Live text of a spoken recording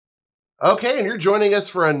Okay, and you're joining us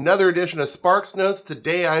for another edition of Sparks Notes.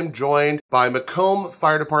 Today I'm joined by Macomb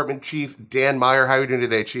Fire Department Chief Dan Meyer. How are you doing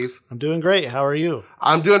today, Chief? I'm doing great. How are you?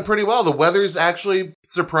 I'm doing pretty well. The weather's actually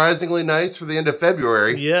surprisingly nice for the end of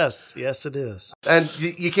February. Yes, it is. And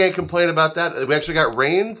you can't complain about that. We actually got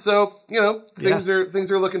rain, so, things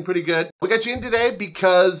are looking pretty good. We got you in today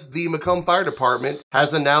because the Macomb Fire Department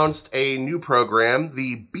has announced a new program,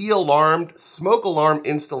 the Be Alarmed Smoke Alarm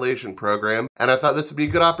Installation Program, and I thought this would be a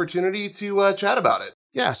good opportunity to chat about it.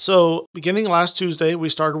 Yeah, so beginning last Tuesday, we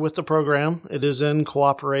started with the program. It is in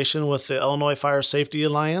cooperation with the Illinois Fire Safety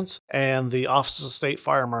Alliance and the Office of State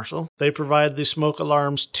Fire Marshal. They provide the smoke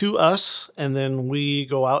alarms to us, and then we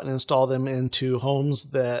go out and install them into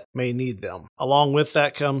homes that may need them. Along with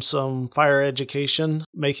that comes some fire education,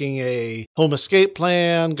 making a home escape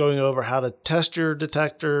plan, going over how to test your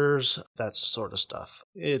detectors, that sort of stuff.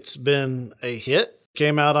 It's been a hit.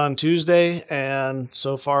 Came out on Tuesday, and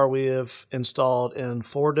so far we have installed in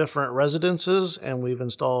 4 different residences, and we've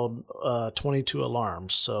installed 22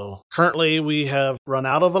 alarms. So currently we have run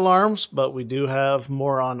out of alarms, but we do have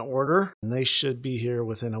more on order, and they should be here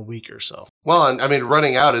within a week or so. Well, and I mean,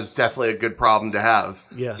 running out is definitely a good problem to have.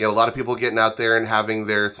 Yes. A lot of people getting out there and having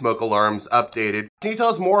their smoke alarms updated. Can you tell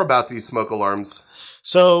us more about these smoke alarms?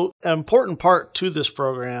 So an important part to this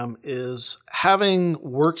program is having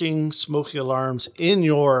working smoking alarms in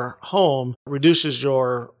your home reduces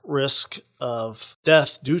your risk of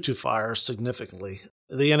death due to fire significantly.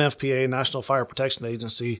 The NFPA, National Fire Protection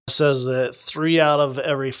Agency, says that 3 out of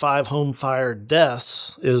every 5 home fire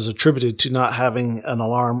deaths is attributed to not having an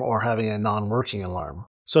alarm or having a non-working alarm.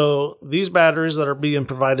 So these batteries that are being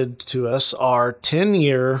provided to us are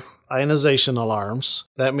 10-year ionization alarms.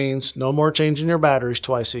 That means no more changing your batteries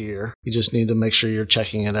twice a year. You just need to make sure you're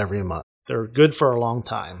checking it every month. They're good for a long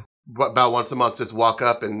time. About once a month, just walk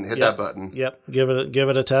up and hit that button. Yep. Give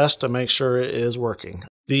it a test to make sure it is working.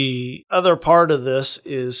 The other part of this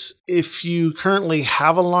is if you currently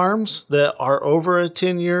have alarms that are over a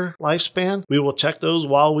 10-year lifespan, we will check those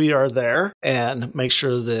while we are there and make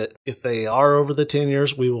sure that if they are over the 10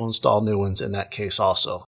 years, we will install new ones in that case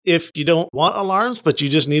also. If you don't want alarms, but you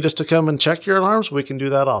just need us to come and check your alarms, we can do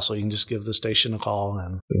that also. You can just give the station a call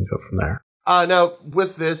and we can go from there. Now,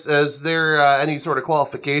 with this, is there any sort of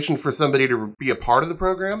qualification for somebody to be a part of the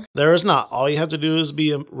program? There is not. All you have to do is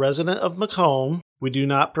be a resident of Macomb. We do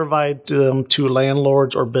not provide them to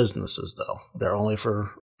landlords or businesses, though. They're only for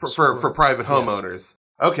private homeowners. Yes.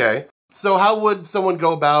 Okay. So how would someone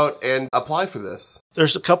go about and apply for this?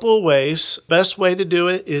 There's a couple of ways. Best way to do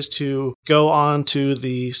it is to go on to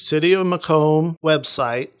the City of Macomb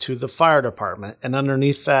website to the fire department. And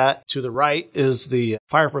underneath that, to the right, is the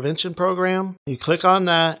fire prevention program. You click on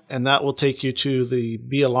that, and that will take you to the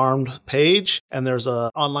Be Alarmed page. And there's an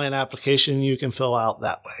online application you can fill out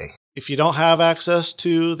that way. If you don't have access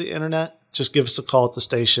to the internet, just give us a call at the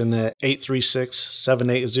station at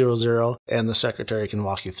 836-7800, and the secretary can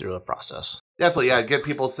walk you through the process. Definitely, yeah. Get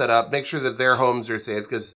people set up. Make sure that their homes are safe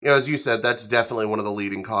because, as you said, that's definitely one of the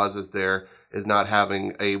leading causes there is not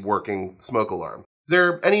having a working smoke alarm. Is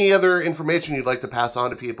there any other information you'd like to pass on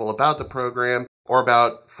to people about the program or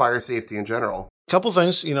about fire safety in general? A couple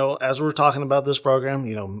things, as we're talking about this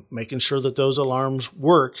program, making sure that those alarms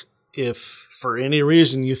work. If for any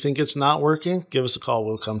reason you think it's not working, give us a call.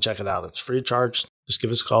 We'll come check it out. It's free of charge. Just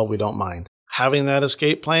give us a call. We don't mind. Having that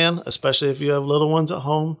escape plan, especially if you have little ones at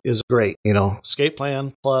home, is great. Escape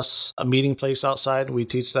plan plus a meeting place outside. We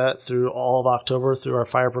teach that through all of October through our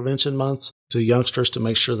fire prevention months to youngsters to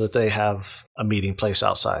make sure that they have a meeting place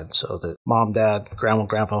outside so that mom, dad, grandma,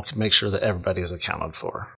 grandpa can make sure that everybody is accounted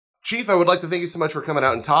for. Chief, I would like to thank you so much for coming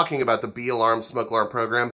out and talking about the Be Alarmed Smoke Alarm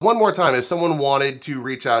Program. One more time, if someone wanted to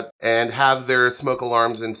reach out and have their smoke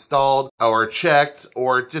alarms installed or checked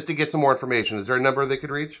or just to get some more information, is there a number they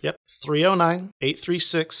could reach? Yep,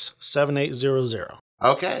 309-836-7800.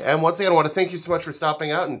 Okay, and once again, I want to thank you so much for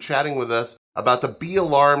stopping out and chatting with us about the Be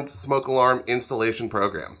Alarmed Smoke Alarm Installation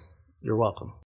Program. You're welcome.